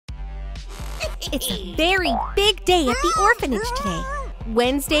It's a very big day at the orphanage today.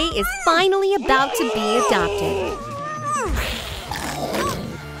 Wednesday is finally about to be adopted.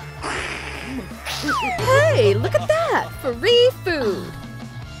 Hey, look at that! Free food!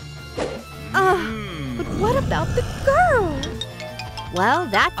 But what about the girl? Well,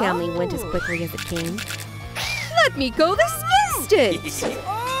 that family went as quickly as it came. Let me go this instant!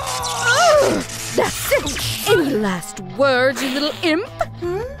 That's it! Any last words, you little imp?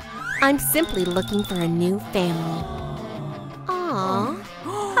 I'm simply looking for a new family. Aww,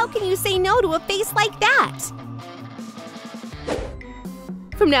 how can you say no to a face like that?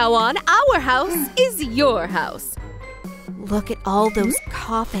 From now on, our house is your house. Look at all those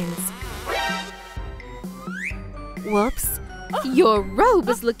coffins. Whoops. Your robe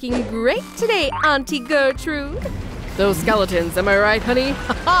is looking great today, Auntie Gertrude. Those skeletons, am I right, honey?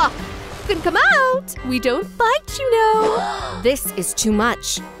 Ha-ha! You can come out. We don't bite, you know. This is too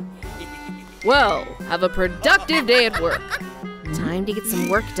much. Well, have a productive day at work. Time to get some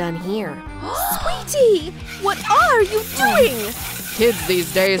work done here. Sweetie, what are you doing? Kids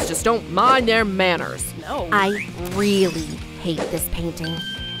these days just don't mind their manners. No. I really hate this painting.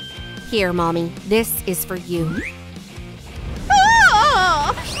 Here, Mommy, this is for you.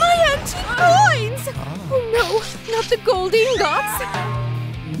 Ah! My antique coins! Oh no, not the gold ingots!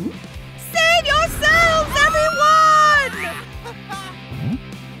 Save yourselves, everyone!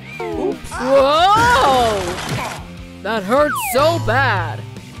 Oops. Whoa! That hurts so bad.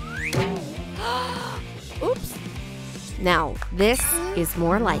 Oops. Now, this is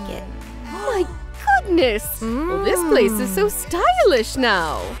more like it. My goodness! Well, this place is so stylish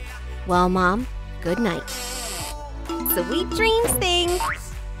now. Well, Mom, good night. Sweet dreams, things.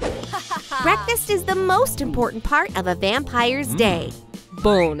 Breakfast is the most important part of a vampire's day.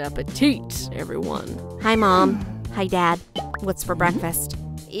 Bon appetit, everyone. Hi, Mom. Hi, Dad. What's for breakfast?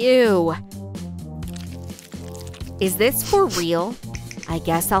 Ew. Is this for real? I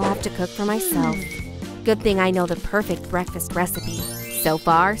guess I'll have to cook for myself. Good thing I know the perfect breakfast recipe. So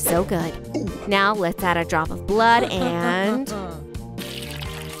far, so good. Now let's add a drop of blood and…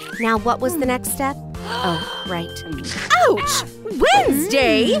 Now what was the next step? Oh, right. Ouch!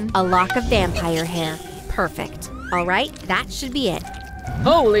 Wednesday! A lock of vampire hair. Perfect. All right, that should be it.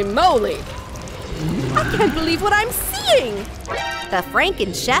 Holy moly! I can't believe what I'm seeing! The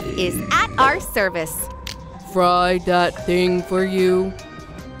Franken chef is at our service. Fried that thing for you?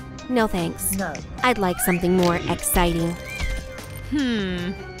 No thanks. No. I'd like something more exciting.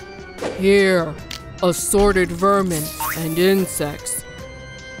 Here, assorted vermin and insects.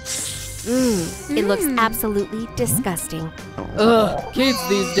 It looks absolutely disgusting. Ugh, kids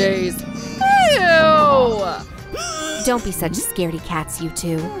these days. Ew! Don't be such scaredy cats, you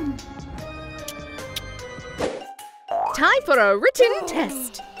two. Time for a written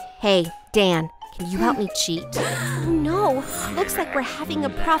test. Hey, Dan, can you help me cheat? Oh no, looks like we're having a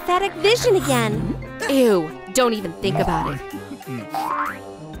prophetic vision again. Ew, don't even think about it.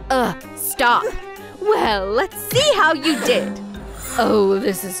 Ugh, stop. Well, let's see how you did. Oh,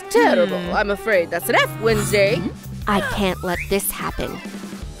 this is terrible. I'm afraid that's an F, Wednesday. I can't let this happen.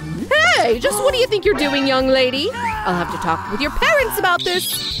 Hey, just what do you think you're doing, young lady? I'll have to talk with your parents about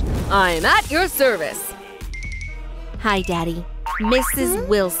this. I'm at your service. Hi, Daddy. Mrs.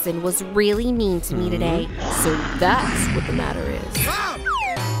 Wilson was really mean to me today. So that's what the matter is.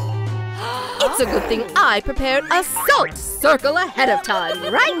 It's a good thing I prepared a salt circle ahead of time,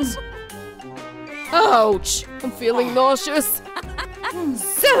 right? Ouch! I'm feeling nauseous.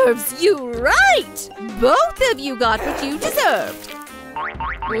 Serves you right! Both of you got what you deserved.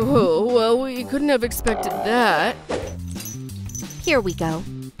 Oh, well, we couldn't have expected that. Here we go.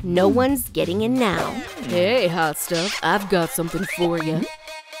 No one's getting in now. Hey, hot stuff. I've got something for you.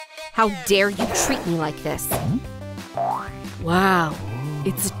 How dare you treat me like this? Wow,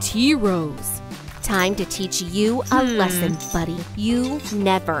 it's a tea rose. Time to teach you a lesson, buddy. You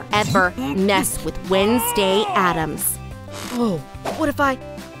never, ever mess with Wednesday Addams. Oh, what if I…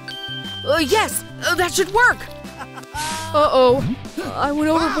 yes, that should work! Uh-oh, I went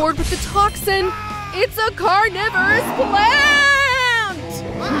overboard with the toxin. It's a carnivorous plant!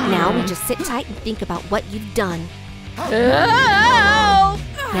 Now we just sit tight and think about what you've done. Help!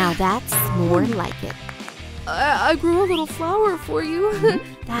 Now that's more like it. I grew a little flower for you.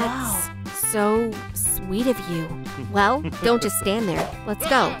 That's so sweet of you. Well, don't just stand there. Let's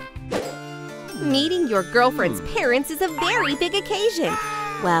go. Meeting your girlfriend's parents is a very big occasion.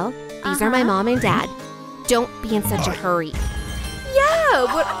 Well, these are my mom and dad. Don't be in such a hurry. Yeah,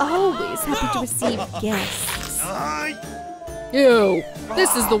 we're always happy to receive guests. Ew,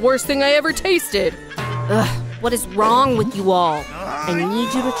 this is the worst thing I ever tasted. Ugh, what is wrong with you all? I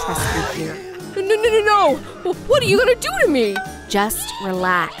need you to trust me here. No! What are you gonna do to me? Just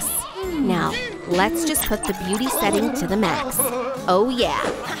relax. Now, let's just put the beauty setting to the max. Oh yeah,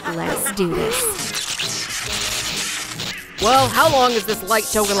 let's do this. Well, how long is this light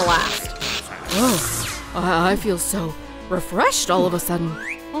show gonna last? Oh, I feel so refreshed all of a sudden.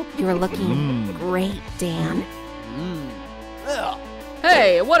 You're looking great, Dan.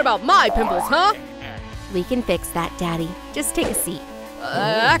 Hey, what about my pimples, huh? We can fix that, Daddy. Just take a seat.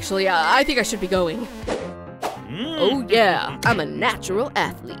 Actually, I think I should be going. Oh yeah, I'm a natural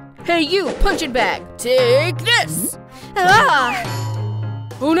athlete. Hey you, punching bag, take this! Ah!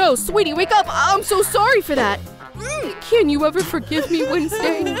 Oh no, sweetie, wake up! I'm so sorry for that. Can you ever forgive me,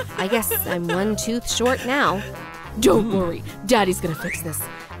 Wednesday? I guess I'm one tooth short now. Don't worry, Daddy's gonna fix this.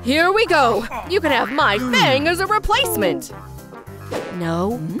 Here we go. You can have my fang as a replacement.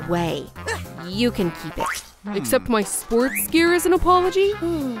 No way. You can keep it. Accept my sports gear as an apology?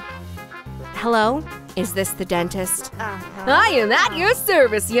 Hello? Is this the dentist? I am at your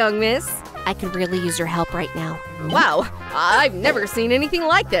service, young miss. I could really use your help right now. Wow, I've never seen anything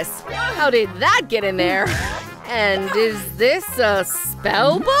like this. How did that get in there? And is this a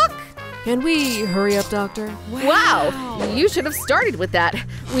spell book? Can we hurry up, Doctor? Wow, you should have started with that.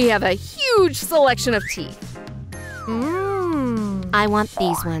 We have a huge selection of teeth. I want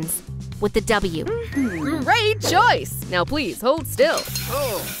these ones. With the W. Great choice! Now please, hold still.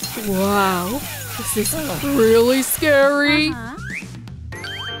 Wow, this is really scary.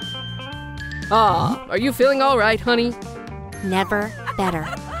 Are you feeling all right, honey? Never better.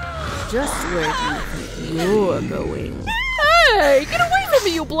 Just where do you think you're going? Hey, get away from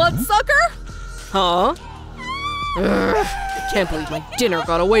me, you bloodsucker! Huh? I can't believe my dinner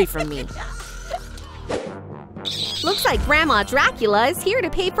got away from me. Looks like Grandma Dracula is here to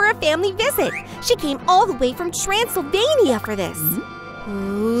pay for a family visit. She came all the way from Transylvania for this.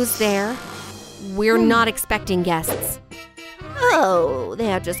 Who's there? We're not expecting guests. Oh,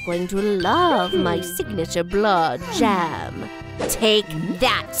 they're just going to love my signature blood jam. Take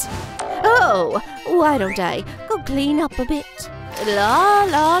that. Oh, why don't I go clean up a bit? La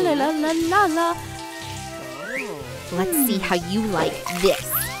la la la la la la. Let's see how you like this.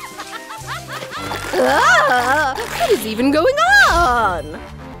 What is even going on?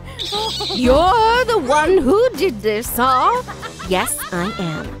 You're the one who did this, huh? Yes, I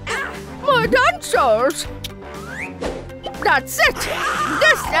am. My dentures! That's it!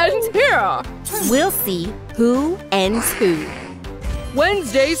 This ends here! We'll see who ends who.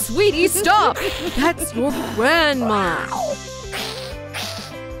 Wednesday, sweetie, stop! That's your grandma.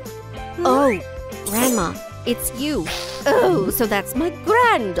 Oh, Grandma, it's you. Oh, so that's my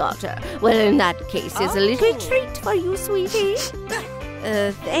granddaughter. Well, in that case, here's a little treat for you, sweetie.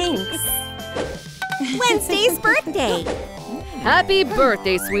 Thanks. Wednesday's birthday. Happy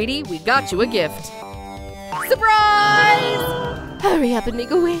birthday, sweetie. We got you a gift. Surprise! Hurry up and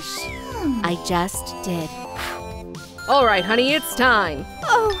make a wish. I just did. All right, honey, it's time.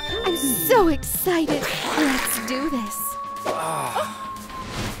 Oh, I'm so excited. Let's do this.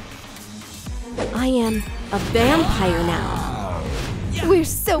 I am a vampire now. We're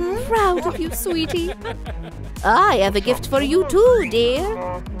so proud of you, sweetie. I have a gift for you too, dear.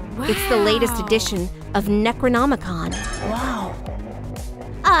 Wow. It's the latest edition of Necronomicon. Wow.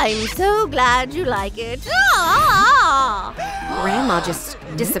 I'm so glad you like it. Ah! Grandma just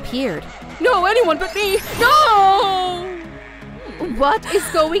disappeared. No, anyone but me. No! What is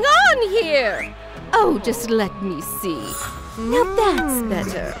going on here? Oh, just let me see. Now that's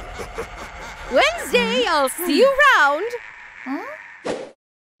better. Wednesday, I'll see you around.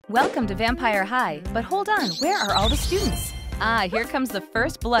 Welcome to Vampire High, but hold on, where are all the students? Ah, here comes the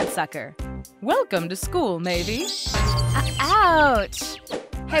first bloodsucker. Welcome to school, maybe. Ouch!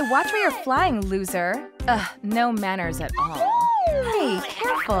 Hey, watch where you're flying, loser. Ugh, no manners at all. Hey,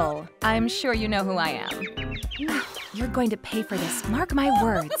 careful. I'm sure you know who I am. You're going to pay for this, mark my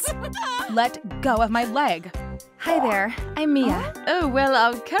words. Let go of my leg. Hi there, I'm Mia. Oh, well,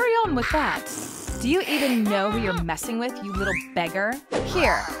 I'll carry on with that. Do you even know who you're messing with, you little beggar?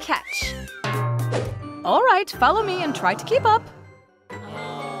 Here, catch. All right, follow me and try to keep up.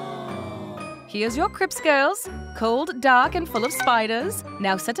 Here's your Crips girls. Cold, dark, and full of spiders.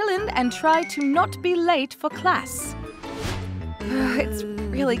 Now settle in and try to not be late for class. It's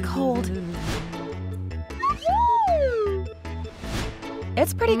really cold.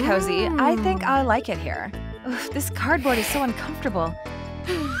 It's pretty cozy. I think I like it here. Ugh, this cardboard is so uncomfortable.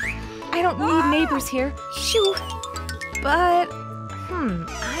 I don't need neighbors here. Shoo! But,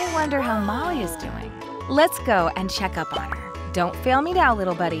 I wonder how Molly is doing. Let's go and check up on her. Don't fail me now,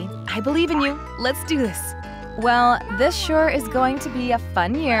 little buddy. I believe in you. Let's do this. Well, this sure is going to be a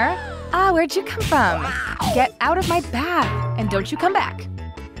fun year. Where'd you come from? Get out of my bath, and don't you come back.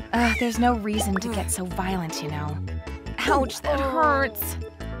 There's no reason to get so violent, you know. Ouch, that hurts.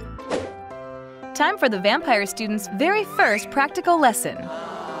 Time for the vampire students' very first practical lesson.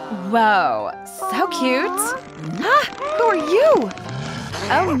 Whoa, so cute. Who are you?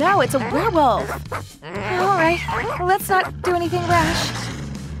 Oh no, it's a werewolf. All right, let's not do anything rash.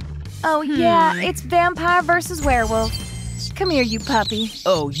 Oh yeah, it's vampire versus werewolf. Come here, you puppy.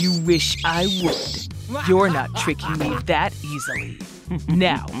 Oh, you wish I would. You're not tricking me that easily.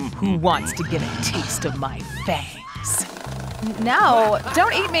 Now, who wants to get a taste of my fangs? No,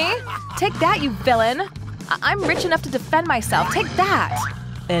 don't eat me. Take that, you villain. I'm rich enough to defend myself. Take that.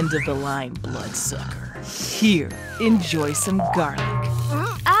 End of the line, bloodsucker. Here, enjoy some garlic.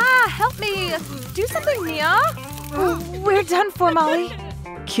 Help me. Do something, Mia. We're done for, Molly.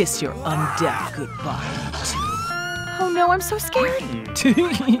 Kiss your undead goodbye, you two. Oh no, I'm so scared.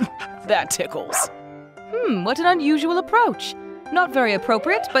 That tickles. What an unusual approach. Not very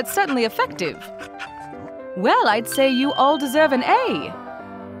appropriate, but certainly effective. Well, I'd say you all deserve an A.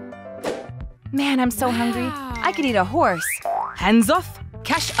 Man, I'm so hungry. I could eat a horse. Hands off,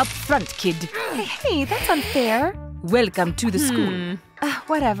 cash up front, kid. Hey, that's unfair. Welcome to the school.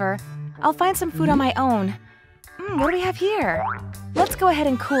 Whatever. I'll find some food on my own. What do we have here? Let's go ahead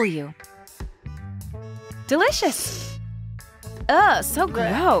and cool you. Delicious. Ugh, so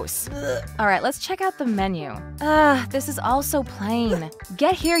gross. All right, let's check out the menu. This is all so plain.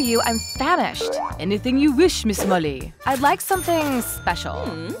 Get here, you. I'm famished. Anything you wish, Miss Molly. I'd like something special.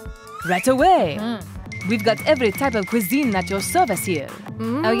 Right away. We've got every type of cuisine at your service here.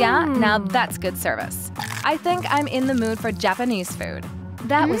 Oh yeah? Now that's good service. I think I'm in the mood for Japanese food.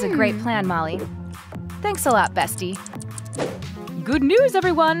 That was a great plan, Molly. Thanks a lot, bestie. Good news,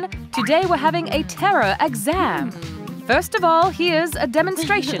 everyone. Today we're having a terror exam. First of all, here's a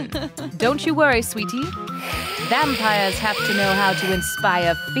demonstration. Don't you worry, sweetie. Vampires have to know how to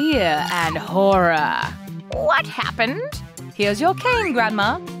inspire fear and horror. What happened? Here's your cane,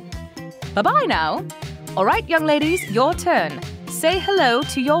 Grandma. Bye-bye now. All right, young ladies, your turn. Say hello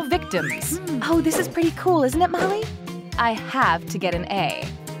to your victims. Oh, this is pretty cool, isn't it, Molly? I have to get an A.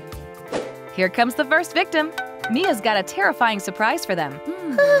 Here comes the first victim. Mia's got a terrifying surprise for them.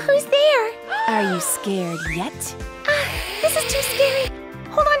 Who's there? Are you scared yet? This is too scary.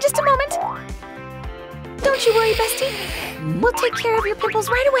 Hold on just a moment. Don't you worry, bestie. We'll take care of your pimples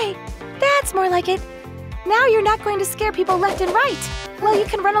right away. That's more like it. Now you're not going to scare people left and right. Well, you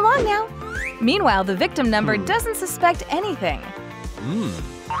can run along now. Meanwhile, the victim number doesn't suspect anything.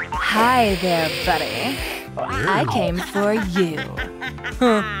 Hi there, buddy. I came for you.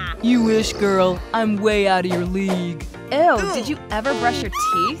 You wish, girl. I'm way out of your league. Ew, did you ever brush your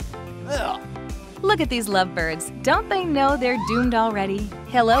teeth? Look at these lovebirds. Don't they know they're doomed already?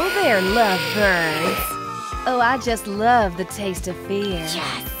 Hello there, lovebirds. Oh, I just love the taste of fear.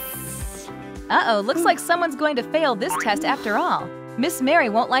 Yes! Uh-oh, looks like someone's going to fail this test after all. Miss Mary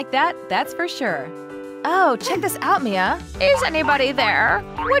won't like that, that's for sure. Oh, check this out, Mia. Is anybody there?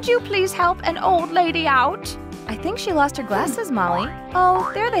 Would you please help an old lady out? I think she lost her glasses, Molly.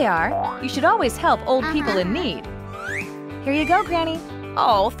 Oh, there they are. You should always help old people in need. Here you go, Granny.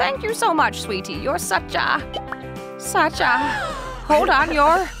 Oh, thank you so much, sweetie. You're such a... Hold on,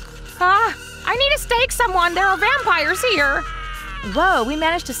 you're... I need to stake someone. There are vampires here. Whoa, we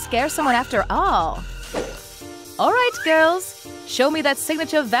managed to scare someone after all. All right, girls. Show me that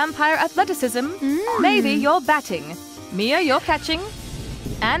signature vampire athleticism. Maybe you're batting. Mia, you're catching.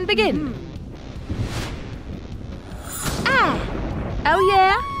 And begin. Oh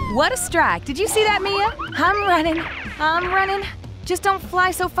yeah? What a strike. Did you see that, Mia? I'm running. Just don't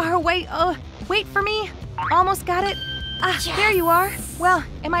fly so far away. Wait for me. Almost got it. Yes. There you are. Well,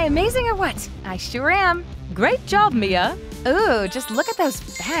 am I amazing or what? I sure am. Great job, Mia. Ooh, just look at those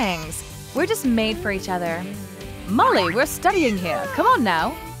fangs. We're just made for each other. Molly, we're studying here. Come on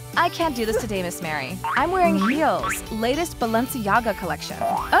now. I can't do this today, Miss Mary. I'm wearing heels. Latest Balenciaga collection.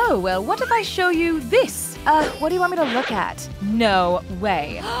 Oh, well, what if I show you this? What do you want me to look at? No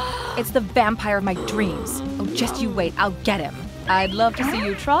way. It's the vampire of my dreams. Oh, just you wait. I'll get him. I'd love to see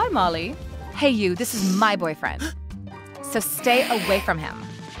you try, Molly. Hey, you, this is my boyfriend. So stay away from him.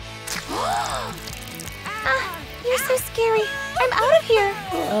 You're so scary. I'm out of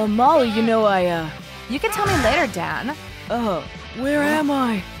here. Molly, you know You can tell me later, Dan. Where am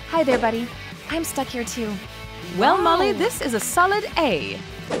I? Hi there, buddy. I'm stuck here too. Well, Molly, this is a solid A.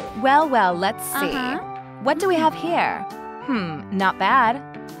 Well, let's see. What do we have here? Not bad.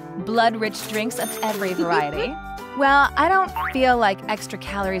 Blood-rich drinks of every variety. Well, I don't feel like extra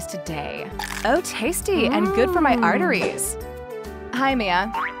calories today. Oh, tasty and good for my arteries. Hi, Mia.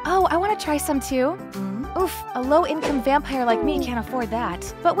 Oh, I want to try some too. Oof, a low-income vampire like me can't afford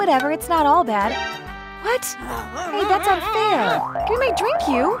that. But whatever, it's not all bad. What? Hey, that's unfair. Give me my drink,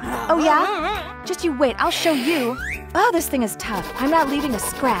 you. Oh, yeah? Just you wait, I'll show you. Oh, this thing is tough. I'm not leaving a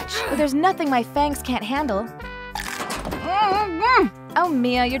scratch, but there's nothing my fangs can't handle. Oh,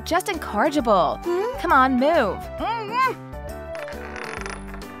 Mia, you're just incorrigible. Come on, move.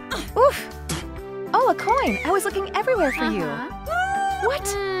 Oof. Oh, a coin. I was looking everywhere for you. What?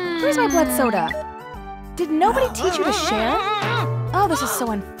 Where's my blood soda? Did nobody teach you to share? Oh, this is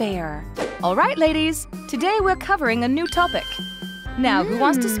so unfair. All right, ladies. Today we're covering a new topic. Now, who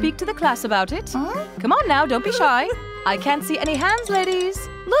wants to speak to the class about it? Come on now, don't be shy. I can't see any hands, ladies.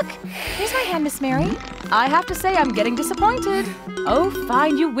 Look, here's my hand, Miss Mary. I have to say I'm getting disappointed. Oh,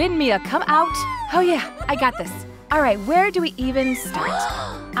 fine, you win, Mia. Come out. Oh, yeah, I got this. All right, where do we even start?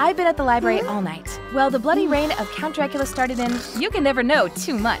 I've been at the library all night. Well, the bloody reign of Count Dracula started in... You can never know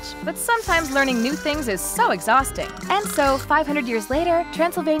too much, but sometimes learning new things is so exhausting. And so, 500 years later,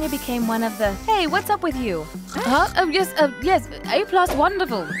 Transylvania became one of the... Hey, what's up with you? Yes, A+,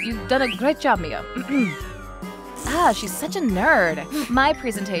 wonderful. You've done a great job, Mia. Ah, she's such a nerd. My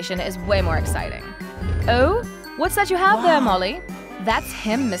presentation is way more exciting. Oh, what's that you have there, Molly? That's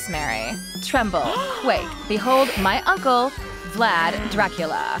him, Miss Mary. Tremble, quake, behold my uncle, Vlad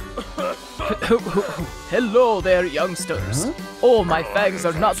Dracula. Hello there, youngsters. Oh, my fangs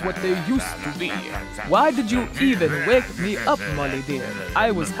are not what they used to be. Why did you even wake me up, Molly dear?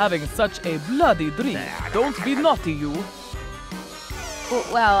 I was having such a bloody dream. Don't be naughty, you.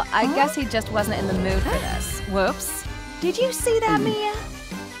 Well, I guess he just wasn't in the mood for this. Whoops. Did you see that, Mia?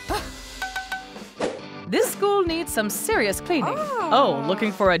 This school needs some serious cleaning. Oh,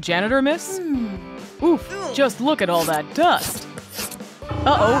 looking for a janitor, miss? Oof, just look at all that dust.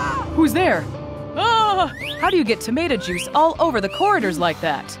 Uh-oh, who's there? Ah, how do you get tomato juice all over the corridors like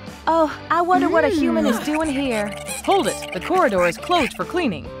that? Oh, I wonder what a human is doing here. Hold it, the corridor is closed for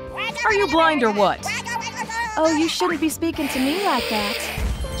cleaning. Are you blind or what? Oh, you shouldn't be speaking to me like that.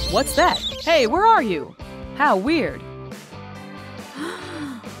 What's that? Hey, where are you? How weird.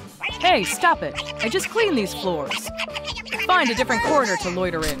 Hey, stop it. I just cleaned these floors. Find a different corridor to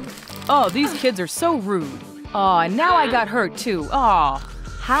loiter in. Oh, these kids are so rude. Oh, and now I got hurt too. Oh.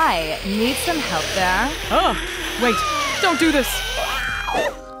 Hi, need some help there? Oh, wait, don't do this.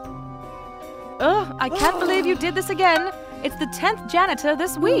 Oh, I can't believe you did this again. It's the 10th janitor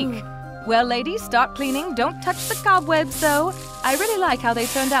this week. Well, ladies, start cleaning. Don't touch the cobwebs, though. I really like how they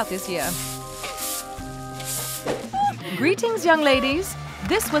turned out this year. Greetings, young ladies.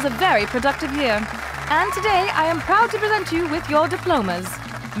 This was a very productive year. And today, I am proud to present you with your diplomas.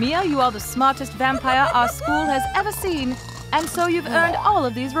 Mia, you are the smartest vampire our school has ever seen. And so you've earned all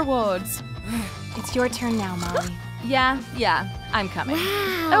of these rewards. It's your turn now, Molly. Yeah, I'm coming.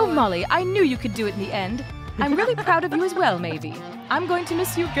 Wow. Oh, Molly, I knew you could do it in the end. I'm really proud of you as well, Mavie. I'm going to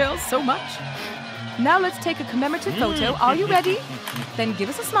miss you girls so much. Now let's take a commemorative photo. Are you ready? Then give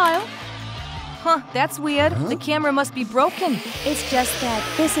us a smile. Huh, that's weird. The camera must be broken. It's just that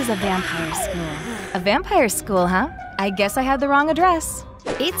this is a vampire school. A vampire school, huh? I guess I had the wrong address.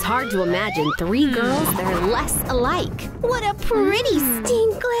 It's hard to imagine 3 girls that are less alike. What a pretty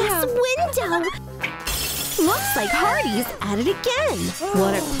stained glass window! Looks like Hardy's at it again.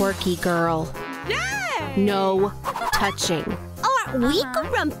 What a quirky girl. No touching. Aren't we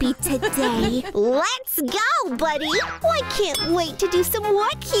grumpy today? Let's go, buddy! I can't wait to do some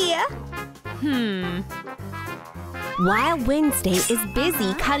work here. While Wednesday is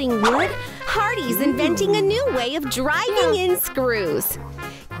busy cutting wood, Hardy's inventing a new way of driving in screws.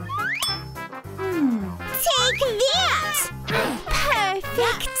 Take that!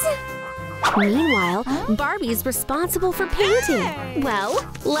 Perfect! Meanwhile, Barbie's responsible for painting. Well,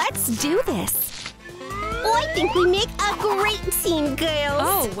 let's do this. I think we make a great team, girls.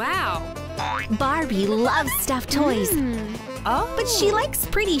 Oh, wow. Barbie loves stuffed toys. But she likes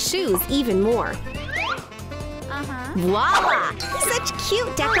pretty shoes even more. Voila! Such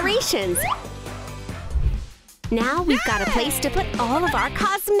cute decorations. Now we've got a place to put all of our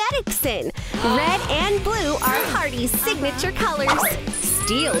cosmetics in. Red and blue are Hardy's signature colors.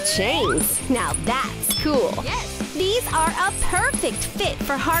 Steel chains. Now that's cool. Yes. These are a perfect fit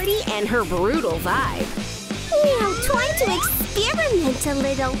for Hardy and her brutal vibe. Now, trying to experiment a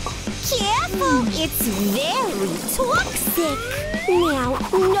little. Careful, it's very toxic. Now,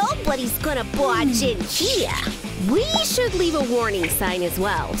 nobody's gonna barge in here. We should leave a warning sign as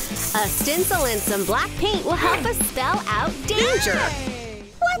well. A stencil and some black paint will help us spell out danger.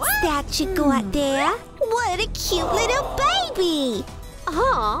 What's that you got there? What a cute little baby!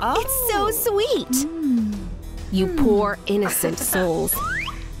 Aw, it's so sweet. You poor innocent souls.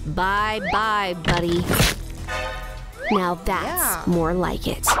 Bye-bye, buddy. Now that's more like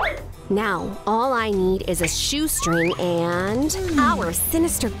it. Now, all I need is a shoestring and our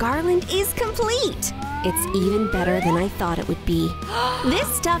sinister garland is complete. It's even better than I thought it would be.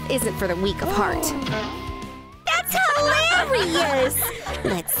 This stuff isn't for the weak of heart. That's hilarious!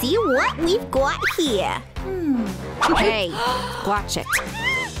 Let's see what we've got here. Hey, watch it.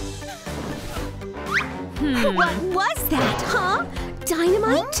 What was that, huh?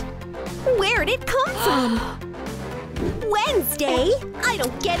 Dynamite? Where'd it come from? Wednesday? I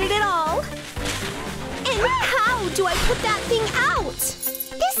don't get it at all. And how do I put that thing out?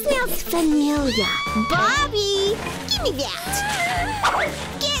 This smells familiar. Bobby, give me that.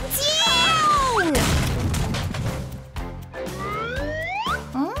 Get down!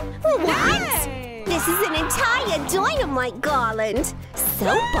 What? This is an entire dynamite garland.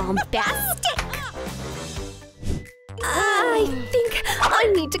 So bombastic. I think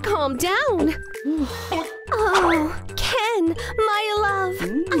I need to calm down. Oh, Ken, my love,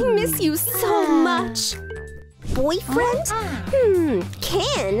 I miss you so much. Boyfriend?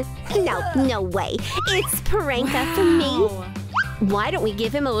 Ken? No way. It's Paranka for me. Why don't we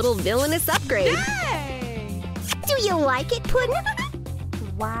give him a little villainous upgrade? Do you like it, Puddin'?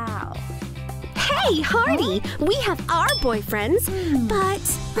 Wow. Hey, Hardy, we have our boyfriends, but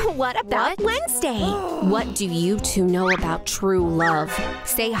what about Wednesday? What do you two know about true love?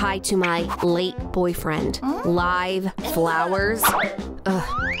 Say hi to my late boyfriend. Live flowers?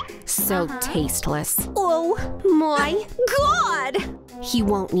 Ugh, so tasteless. Oh my God! He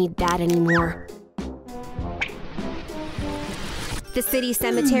won't need that anymore. The city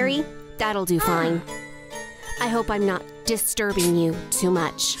cemetery? That'll do fine. I hope I'm not disturbing you too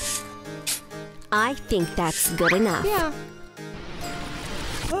much. I think that's good enough. Yeah.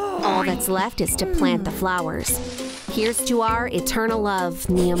 All that's left is to plant the flowers. Here's to our eternal love,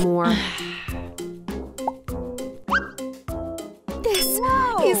 Mia Moore. This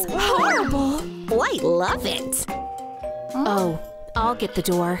is horrible. Oh, I love it. Oh, I'll get the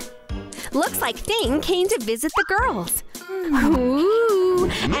door. Looks like Thing came to visit the girls. Ooh,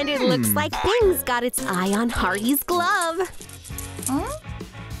 and it looks like Thing's got its eye on Hardy's glove.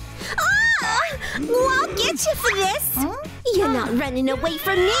 I'll get you for this! You're not running away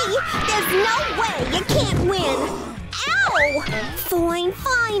from me! There's no way you can't win! Ow!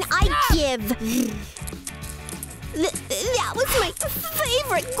 Fine, I give! That was my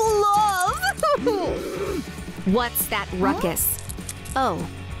favorite glove! What's that ruckus? Oh,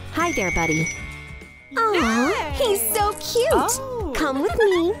 hi there, buddy. Aw, he's so cute! Come with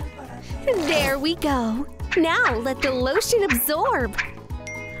me. There we go. Now let the lotion absorb.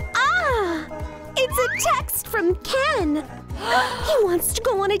 Ah! It's a text from Ken! He wants to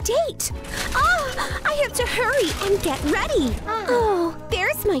go on a date! Oh, I have to hurry and get ready! Oh,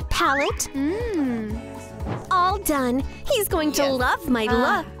 there's my palette! All done! He's going to love my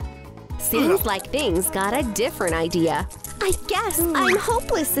look! Seems like Thing's got a different idea. I guess I'm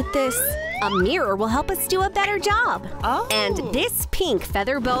hopeless at this. A mirror will help us do a better job. And this pink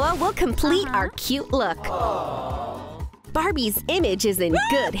feather boa will complete our cute look. Barbie's image is in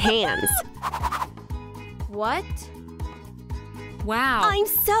good hands. What? Wow. I'm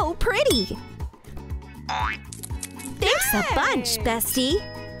so pretty. Thanks a bunch, bestie.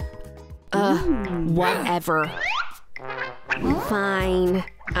 Whatever. Fine.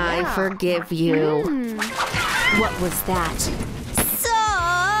 I forgive you. What was that? So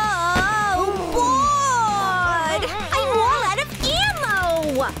bored! I'm all out of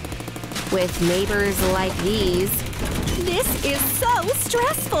ammo! With neighbors like these, this is so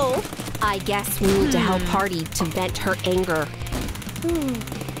stressful. I guess we need to help Hardy to vent her anger.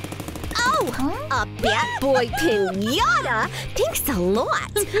 Oh, a Bat Boy pinata! Thanks a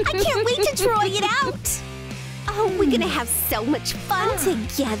lot! I can't wait to try it out! Oh, we're gonna have so much fun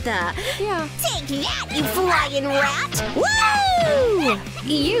together! Yeah. Take that, you flying rat! Woo!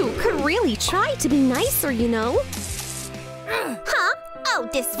 You could really try to be nicer, you know? Huh? Oh,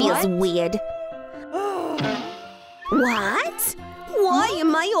 this feels weird. What? Why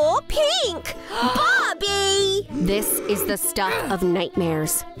am I all pink? Bobby! This is the stuff of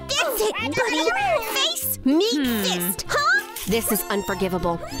nightmares. That's it, buddy! Face, meat, fist, huh? This is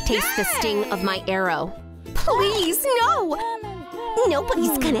unforgivable. Taste the sting of my arrow. Please, no!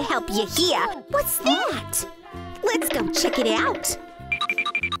 Nobody's gonna help you here. What's that? Let's go check it out.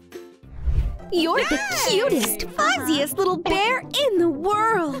 You're the cutest, fuzziest little bear in the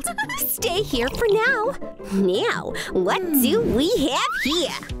world. Stay here for now. Now, what do we have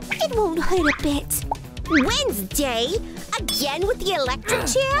here? It won't hurt a bit. Wednesday? Again with the electric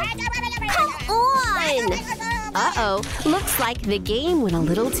chair? Come on! Uh-oh, looks like the game went a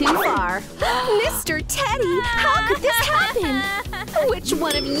little too far. Mr. Teddy, how could this happen? Which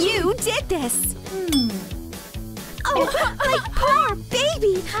one of you did this? Oh, my poor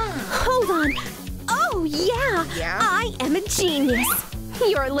baby! Hold on. Oh, yeah, I am a genius.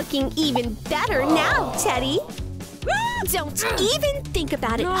 You're looking even better now, Teddy. Don't even think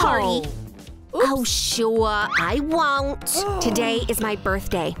about it, Hardy. Oh, sure, I won't. Today is my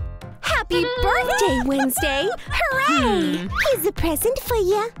birthday. Happy birthday, Wednesday! Hooray! Here's a present for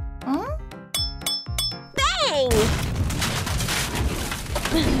you. Bang!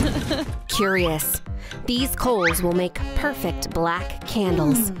 Curious. These coals will make perfect black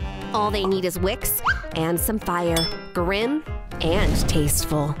candles. All they need is wicks and some fire. Grim and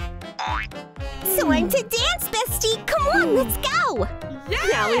tasteful. Time to dance, bestie! Come on, let's go!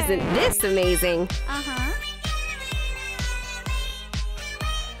 Now isn't this amazing?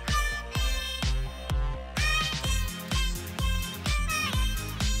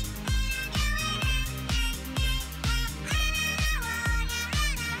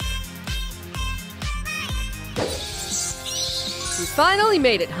 You finally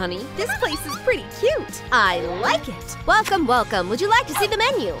made it, honey. This place is pretty cute. I like it. Welcome, welcome. Would you like to see the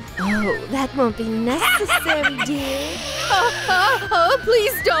menu? Oh, that won't be necessary, dear.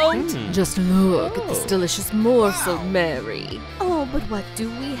 Please don't. Just look at this delicious morsel, Mary. Oh, but what do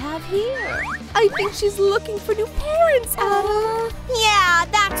we have here? I think she's looking for new parents, Adam. Yeah,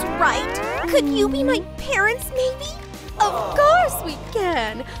 that's right. Could you be my parents, maybe? Of course we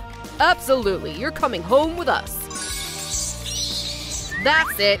can. Absolutely, you're coming home with us.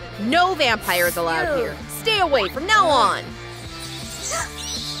 That's it. No vampires allowed here. Stay away from now on.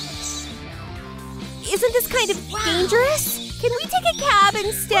 Isn't this kind of dangerous? Can we take a cab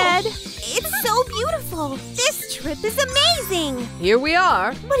instead? It's so beautiful. This trip is amazing. Here we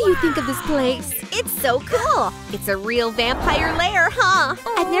are. What do you think of this place? It's so cool. It's a real vampire lair, huh?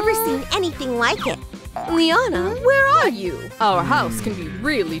 I've never seen anything like it. Liana, where are you? Our house can be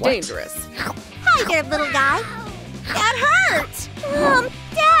really dangerous. Hi there, little guy. That hurt!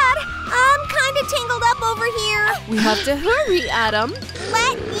 Dad, I'm kind of tangled up over here. We have to hurry, Adam.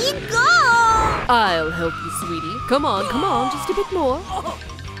 Let me go! I'll help you, sweetie. Come on, just a bit more.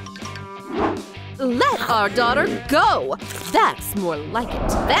 Let our daughter go! That's more like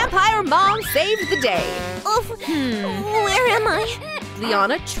it. Vampire Mom saved the day. Where am I?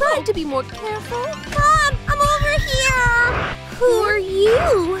 Liana, try to be more careful. Mom, I'm over here! Who are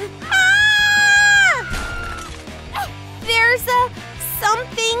you? There's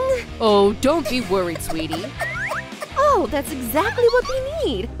something. Oh, don't be worried, sweetie. Oh, that's exactly what we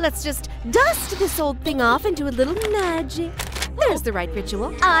need. Let's just dust this old thing off and do a little magic. There's the right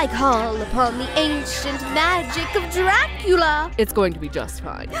ritual. I call upon the ancient magic of Dracula. It's going to be just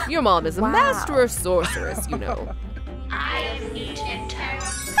fine. Your mom is a master sorceress, you know.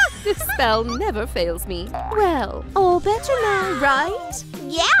 This spell never fails me. Well, all better now, right?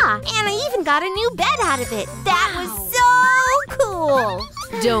 Yeah, and I even got a new bed out of it. That was so cool.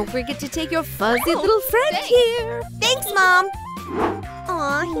 Don't forget to take your fuzzy little friend here. Thanks, Mom.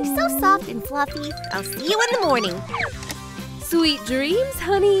 Aw, he's so soft and fluffy. I'll see you in the morning. Sweet dreams,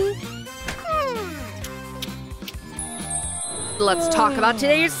 honey. Let's talk about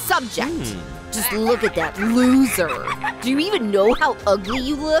today's subject. Just look at that loser. Do you even know how ugly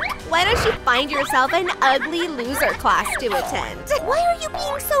you look? Why don't you find yourself an ugly loser class to attend? Why are you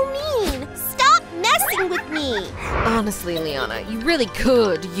being so mean? Stop messing with me. Honestly, Liana, you really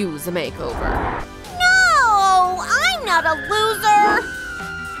could use a makeover. No, I'm not a loser.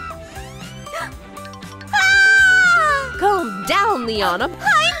 Calm down, Liana. I'm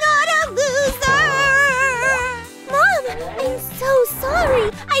not a loser. Mom, I'm so sorry.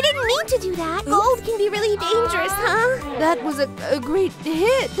 I didn't mean to do that. Gold can be really dangerous, huh? That was a great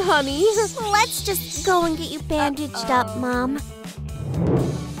hit, honey. Let's just go and get you bandaged up, Mom.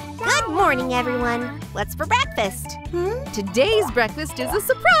 Good morning, everyone. What's for breakfast? Today's breakfast is a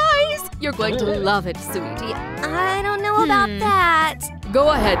surprise. You're going to love it, sweetie. I don't know about that. Go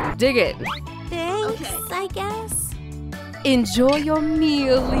ahead and dig in. Thanks, I guess. Enjoy your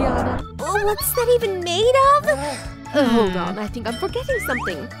meal, Liana. What's that even made of? Hold on, I think I'm forgetting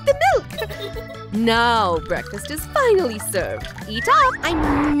something. The milk! Now breakfast is finally served. Eat up!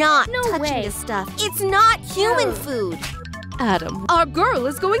 I'm not touching this stuff. It's not human food. Adam, our girl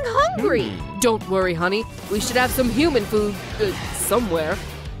is going hungry. Don't worry, honey. We should have some human food somewhere.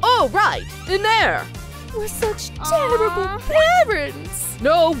 Oh, right, in there. We're such terrible parents.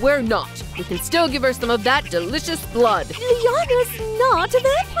 No, we're not. We can still give her some of that delicious blood. Liana's not a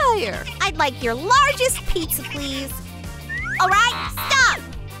vampire. I'd like your largest pizza, please. All right, stop.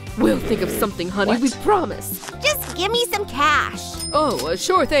 We'll think of something, honey, we promise. Just give me some cash. Oh,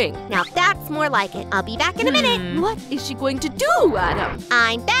 sure thing. Now that's more like it. I'll be back in a minute. What is she going to do, Adam?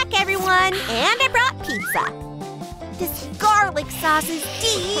 I'm back, everyone, and I brought pizza. This garlic sauce is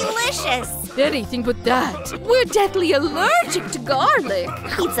delicious. Anything but that. We're deathly allergic to garlic.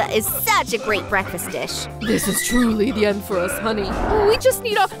 Pizza is such a great breakfast dish. This is truly the end for us, honey. We just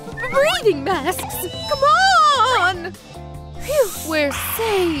need our breathing masks. Come on! Phew, we're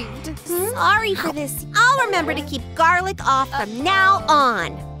saved. Sorry for this. I'll remember to keep garlic off from now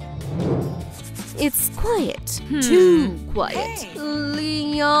on. It's quiet. Too quiet.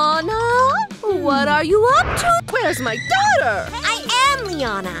 Liana? What are you up to? Where's my daughter? I am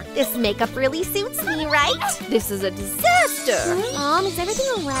Liana. This makeup really suits me, right? This is a disaster. Mom, is everything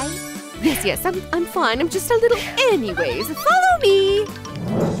all right? Yes, I'm fine. I'm just a little anyways. Follow me.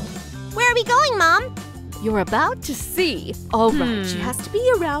 Where are we going, Mom? You're about to see. All right, she has to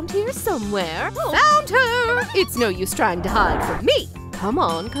be around here somewhere. Found her! It's no use trying to hide from me. Come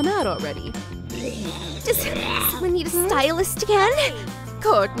on, come out already. Does someone need a stylist again?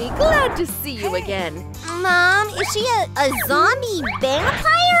 Courtney, glad to see you again. Mom, is she a zombie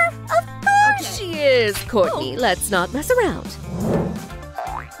vampire? Of course she is, Courtney. Let's not mess around.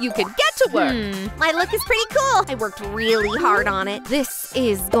 You can get to work. My look is pretty cool. I worked really hard on it. This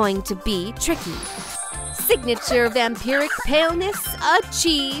is going to be tricky. Signature vampiric paleness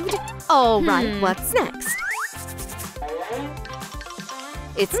achieved. All right, what's next?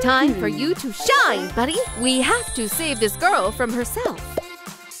 It's time for you to shine, buddy. We have to save this girl from herself.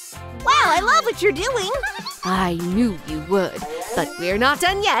 Wow, I love what you're doing. I knew you would, but we're not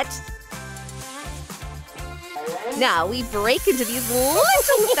done yet. Now we break into these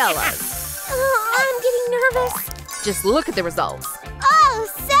little fellas. Oh, I'm getting nervous. Just look at the results. Oh,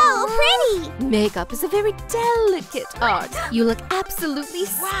 so pretty. Makeup is a very delicate art. You look absolutely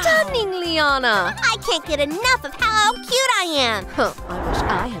stunning, Liana. I can't get enough of how cute I am. Huh, I wish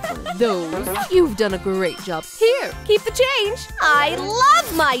I had one of those. You've done a great job. Here, keep the change. I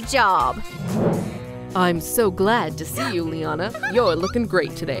love my job. I'm so glad to see you, Liana. You're looking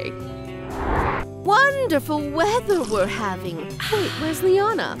great today. Wonderful weather we're having. Wait, where's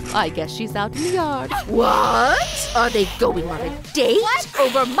Liana? I guess she's out in the yard. What? Are they going on a date?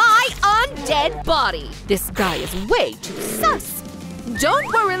 Over my undead body? This guy is way too sus. Don't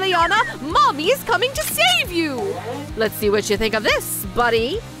worry, Liana. Mommy is coming to save you. Let's see what you think of this,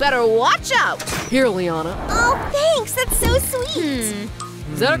 buddy. Better watch out. Here, Liana. Oh, thanks. That's so sweet.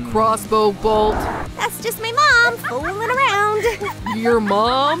 Is that a crossbow bolt? That's just my mom fooling around. Your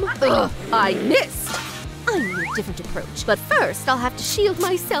mom? Ugh, I missed. I need a different approach. But first, I'll have to shield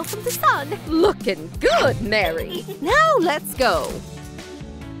myself from the sun. Looking good, Mary. Now let's go.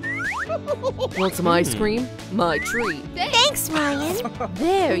 Want some ice cream? My treat. Thanks, Ryan.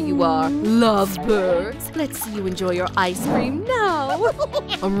 There you are, lovebirds. Let's see you enjoy your ice cream now.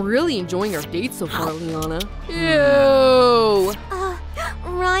 I'm really enjoying our date so far, Liana. Ew.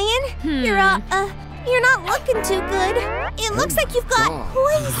 Ryan, you're not looking too good. It looks like you've got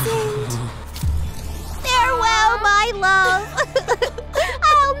poisoned. Farewell, my love.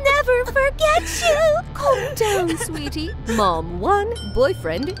 I'll never forget you. Calm down, sweetie. Mom 1,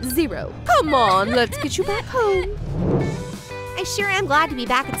 boyfriend 0. Come on, let's get you back home. I sure am glad to be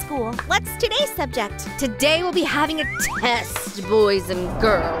back at school. What's today's subject? Today we'll be having a test, boys and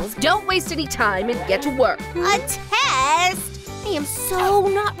girls. Don't waste any time and get to work. A test? I am so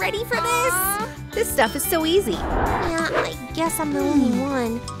not ready for this. This stuff is so easy. Yeah, I guess I'm the only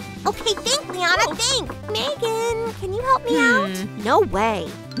one. Okay, think, Liana, think. Megan, can you help me out? No way.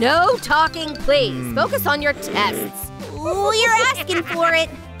 No talking, please. Focus on your tests. Ooh, you're asking for it.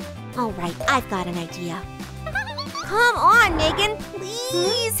 All right, I've got an idea. Come on, Megan.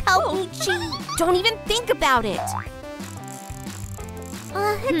 Please help me cheat. Don't even think about it.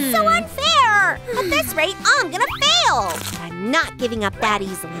 It's so unfair. At this rate, I'm gonna fail. But I'm not giving up that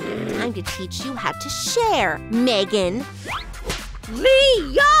easily. Time to teach you how to share, Megan.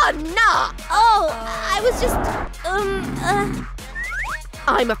 Liana! Oh, I was just,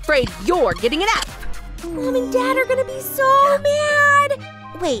 I'm afraid you're getting an F. Mom and Dad are gonna be so mad.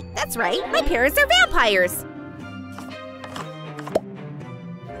 Wait, that's right. My parents are vampires.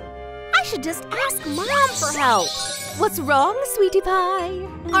 I should just ask Mom for help. What's wrong, sweetie pie?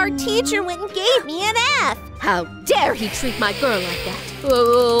 Our teacher went and gave me an F. How dare he treat my girl like that?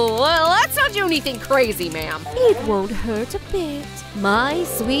 Well, let's not do anything crazy, ma'am. It won't hurt a bit. My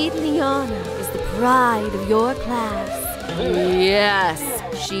sweet Liana is the pride of your class. Yes,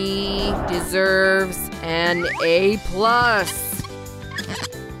 she deserves an A+.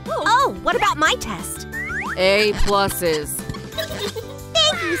 Oh, what about my test? A+. Thank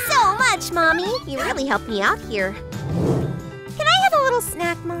you so much, Mommy. You really helped me out here. Can I have a little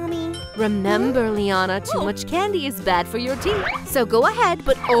snack, Mommy? Remember, Liana, too much candy is bad for your teeth. So go ahead,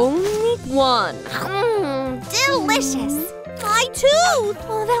 but only one. Delicious. My tooth!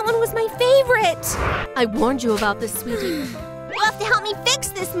 Oh, that one was my favorite. I warned you about this, sweetie. You'll have to help me fix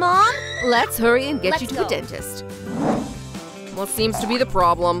this, Mom. Let's hurry and get you to Let's the go. dentist. What seems to be the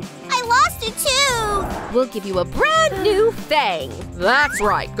problem? I lost a tooth. We'll give you a brand new fang. That's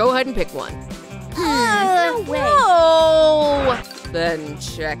right. Go ahead and pick one. No way. Oh! Then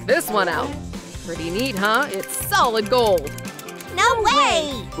check this one out. Pretty neat, huh? It's solid gold. No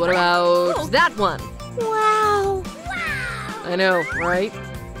way. What about that one? Wow. I know, right?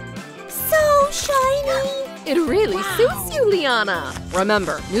 So shiny. It really suits you, Liana.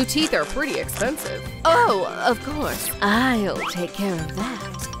 Remember, new teeth are pretty expensive. Oh, of course. I'll take care of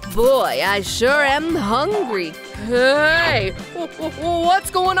that. Boy, I sure am hungry. Hey, what's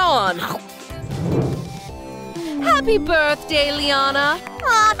going on? Happy birthday, Liana.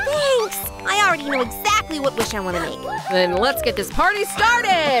 Aw, thanks. I already know exactly what wish I want to make. Then let's get this party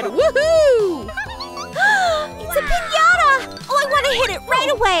started. Woohoo! It's a piñata. Oh, I want to hit it right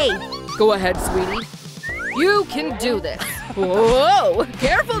away. Go ahead, sweetie. You can do this. Whoa,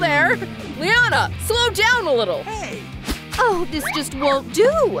 careful there. Liana, slow down a little. Oh, this just won't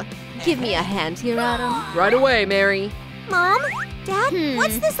do. Give me a hand here, Adam. Right away, Mary. Mom? Dad?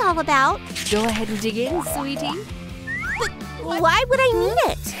 What's this all about? Go ahead and dig in, sweetie. But why would I need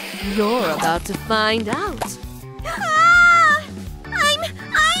it? You're about to find out. Ah!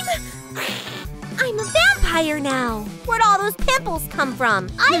 I'm a vampire now. Where'd all those pimples come from?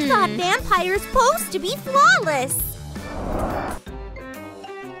 I thought vampires supposed to be flawless.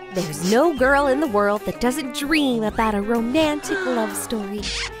 There's no girl in the world that doesn't dream about a romantic love story.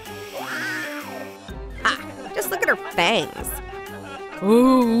 Just look at her fangs.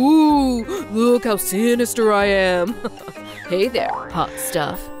 Ooh, look how sinister I am. Hey there, hot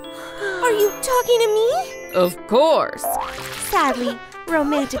stuff. Are you talking to me? Of course. Sadly,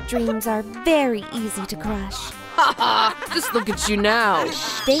 romantic dreams are very easy to crush. Haha, just look at you now.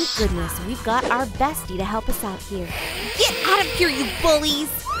 Thank goodness we've got our bestie to help us out here. Get out of here, you bullies!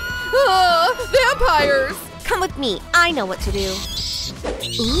 Vampires! Come with me, I know what to do.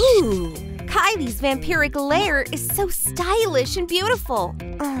 Ooh, Kylie's vampiric lair is so stylish and beautiful.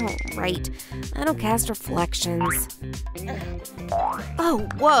 Oh, right, I don't cast reflections. Oh,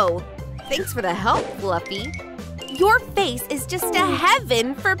 whoa. Thanks for the help, Fluffy. Your face is just a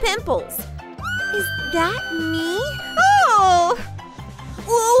heaven for pimples. Is that me? Oh!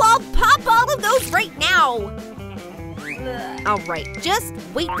 Ooh, I'll pop all of those right now. All right, just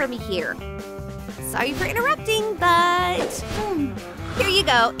wait for me here. Sorry for interrupting, but here you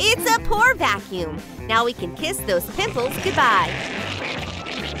go. It's a pore vacuum. Now we can kiss those pimples goodbye.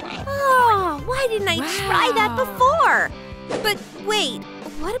 Oh, why didn't I try that before? But wait,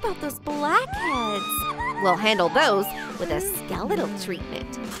 what about those blackheads? We'll handle those with a skeletal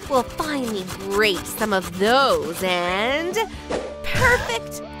treatment. We'll finally grate some of those and…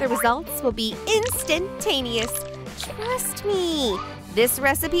 perfect! The results will be instantaneous. Trust me, this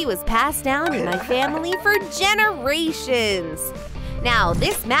recipe was passed down in my family for generations. Now,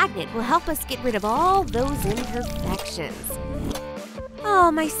 this magnet will help us get rid of all those imperfections.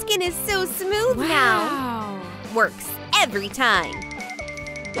 Oh, my skin is so smooth now. Works every time.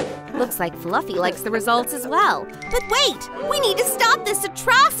 Looks like Fluffy likes the results as well. But wait, we need to stop this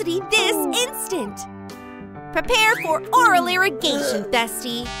atrocity this instant. Prepare for oral irrigation,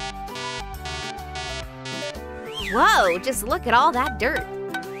 bestie. Whoa, just look at all that dirt.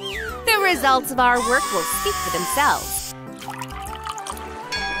 The results of our work will speak for themselves.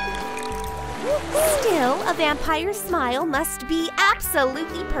 Still, a vampire's smile must be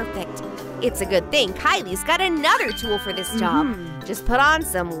absolutely perfect. It's a good thing Kylie's got another tool for this job. Just put on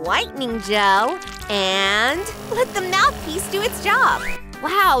some whitening gel and let the mouthpiece do its job.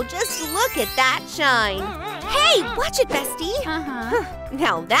 Wow, just look at that shine. Hey, watch it, bestie.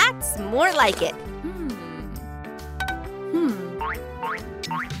 Now that's more like it.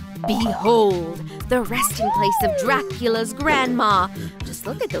 Behold, the resting place of Dracula's grandma. Just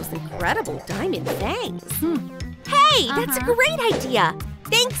look at those incredible diamond fangs. Hey, that's a great idea.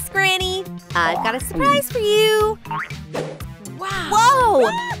 Thanks, Granny. I've got a surprise for you. Wow. Whoa,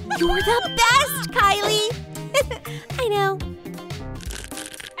 you're the best, Kylie. I know.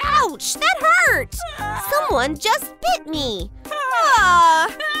 Ouch, that hurt. Someone just bit me.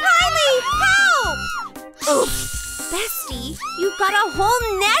 Kylie, help! Oh, Bestie, you've got a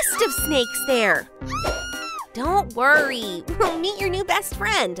whole nest of snakes there. Don't worry, we'll meet your new best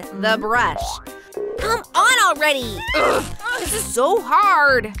friend, the brush. Come on already! Ugh, this is so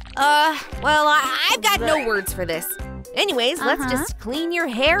hard. Well, I've got no words for this. Anyways, let's just clean your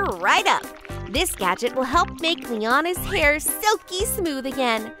hair right up. This gadget will help make Liana's hair silky smooth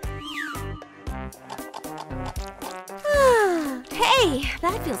again. Hey,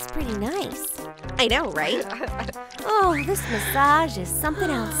 that feels pretty nice. I know, right? Oh, this massage is something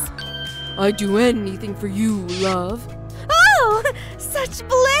else. I'd do anything for you, love. Oh, such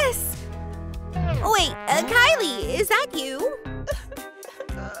bliss! Oh, wait, Kylie, is that you?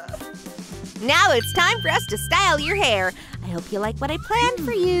 Now it's time for us to style your hair. I hope you like what I planned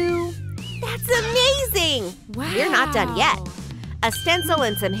for you. That's amazing! Wow. We're not done yet. A stencil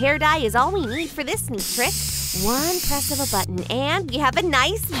and some hair dye is all we need for this neat trick. One press of a button and we have a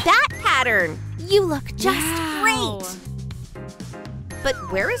nice bat pattern. You look just great. But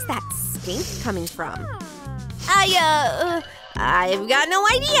where is that stink coming from? I've got no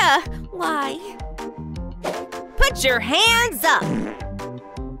idea. Why? Put your hands up.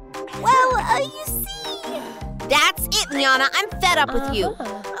 Well, you see. That's it, Liana. I'm fed up with you.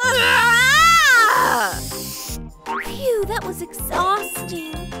 Phew, that was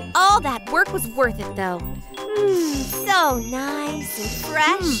exhausting. All that work was worth it, though. So nice and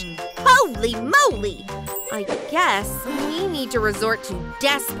fresh. Holy moly! I guess we need to resort to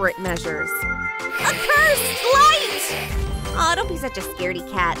desperate measures. A cursed light! Oh, don't be such a scaredy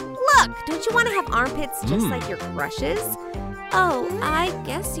cat. Look, don't you want to have armpits just like your crushes? Oh, I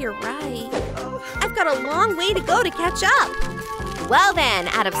guess you're right. I've got a long way to go to catch up. Well then,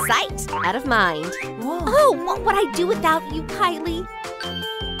 out of sight, out of mind. Oh, what would I do without you, Kylie?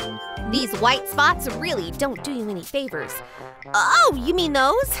 These white spots really don't do you any favors. Oh, you mean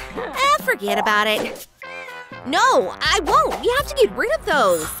those? Forget about it. No, I won't. We have to get rid of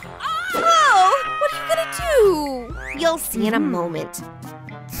those. Oh, what are you gonna do? You'll see in a moment.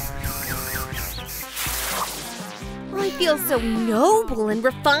 I feel so noble and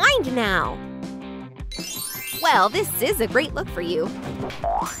refined now. Well, this is a great look for you.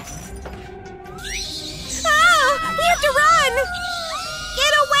 Ah! We have to run!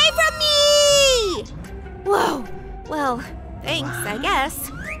 Get away from me! Whoa. Well, thanks, I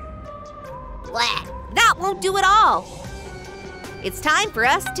guess. Blah. That won't do it all. It's time for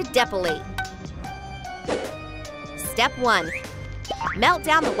us to depilate. Step 1. Melt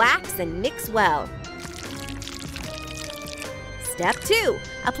down the wax and mix well. Step 2.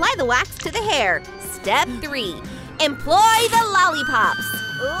 Apply the wax to the hair. Step 3. Employ the lollipops.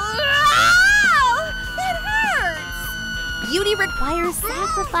 That hurts! Beauty requires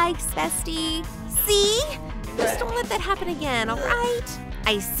sacrifice, bestie. See? Just don't let that happen again, all right?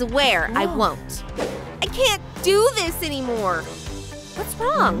 I swear I won't. I can't do this anymore. What's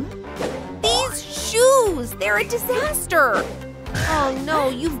wrong? These shoes, they're a disaster. Oh no,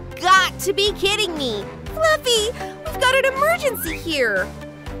 you've got to be kidding me. Fluffy, we've got an emergency here.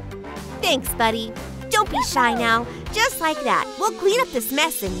 Thanks, buddy. Don't be shy now. Just like that. We'll clean up this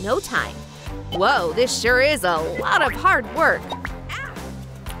mess in no time. Whoa, this sure is a lot of hard work.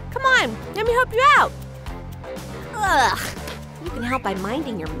 Come on, let me help you out. Ugh, you can help by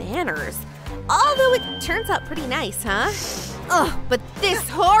minding your manners. Although it turns out pretty nice, huh? Ugh, but this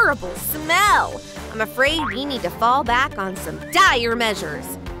horrible smell. I'm afraid we need to fall back on some dire measures.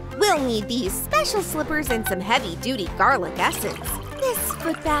 We'll need these special slippers and some heavy-duty garlic essence. This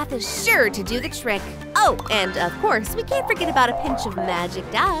foot bath is sure to do the trick. Oh, and of course, we can't forget about a pinch of magic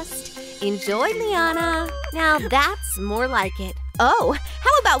dust. Enjoy, Liana. Now that's more like it. Oh,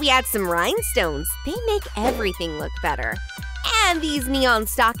 how about we add some rhinestones? They make everything look better. And these neon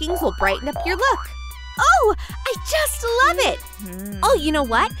stockings will brighten up your look. Oh, I just love it. Oh, you know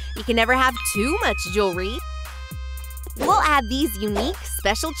what? You can never have too much jewelry. We'll add these unique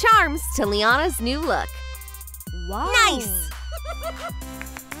special charms to Liana's new look. Wow. Nice.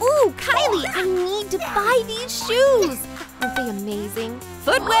 Ooh, Kylie, I need to buy these shoes. Aren't they amazing?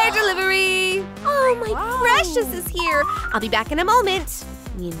 Footwear delivery. Oh, my precious is here. I'll be back in a moment.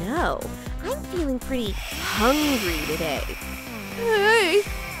 You know, I'm feeling pretty hungry today. Hey.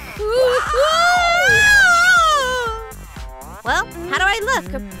 Well, how do I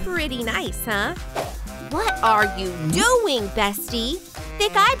look? Pretty nice, huh? What are you doing, bestie?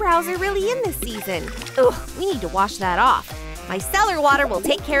 Thick eyebrows are really in this season. Ugh, we need to wash that off. My cellar water will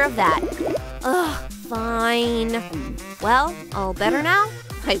take care of that. Ugh, fine. Well, all better now?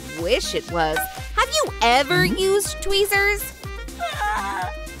 I wish it was. Have you ever used tweezers?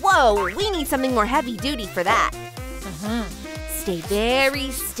 Whoa, we need something more heavy-duty for that. Stay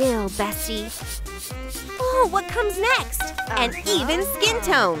very still, bestie. Oh, what comes next? An even skin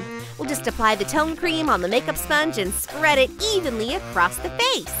tone. We'll just apply the tone cream on the makeup sponge and spread it evenly across the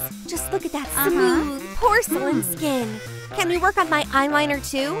face. Just look at that smooth porcelain skin. Can we work on my eyeliner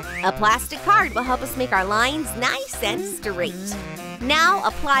too? A plastic card will help us make our lines nice and straight. Now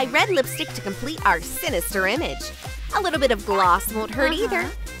apply red lipstick to complete our sinister image. A little bit of gloss won't hurt either.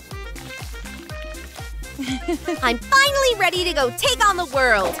 I'm finally ready to go take on the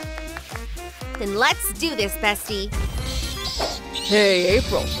world. Then let's do this, bestie. Hey,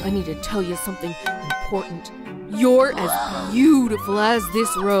 April, I need to tell you something important. You're as beautiful as this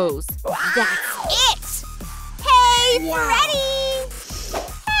rose. That's it! Hey, Freddie!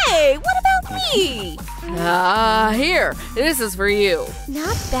 Hey, what about me? Here, this is for you.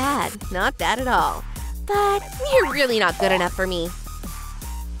 Not bad at all. But you're really not good enough for me.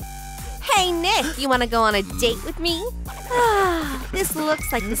 Hey, Nick, you want to go on a date with me? This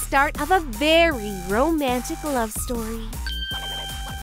looks like the start of a very romantic love story.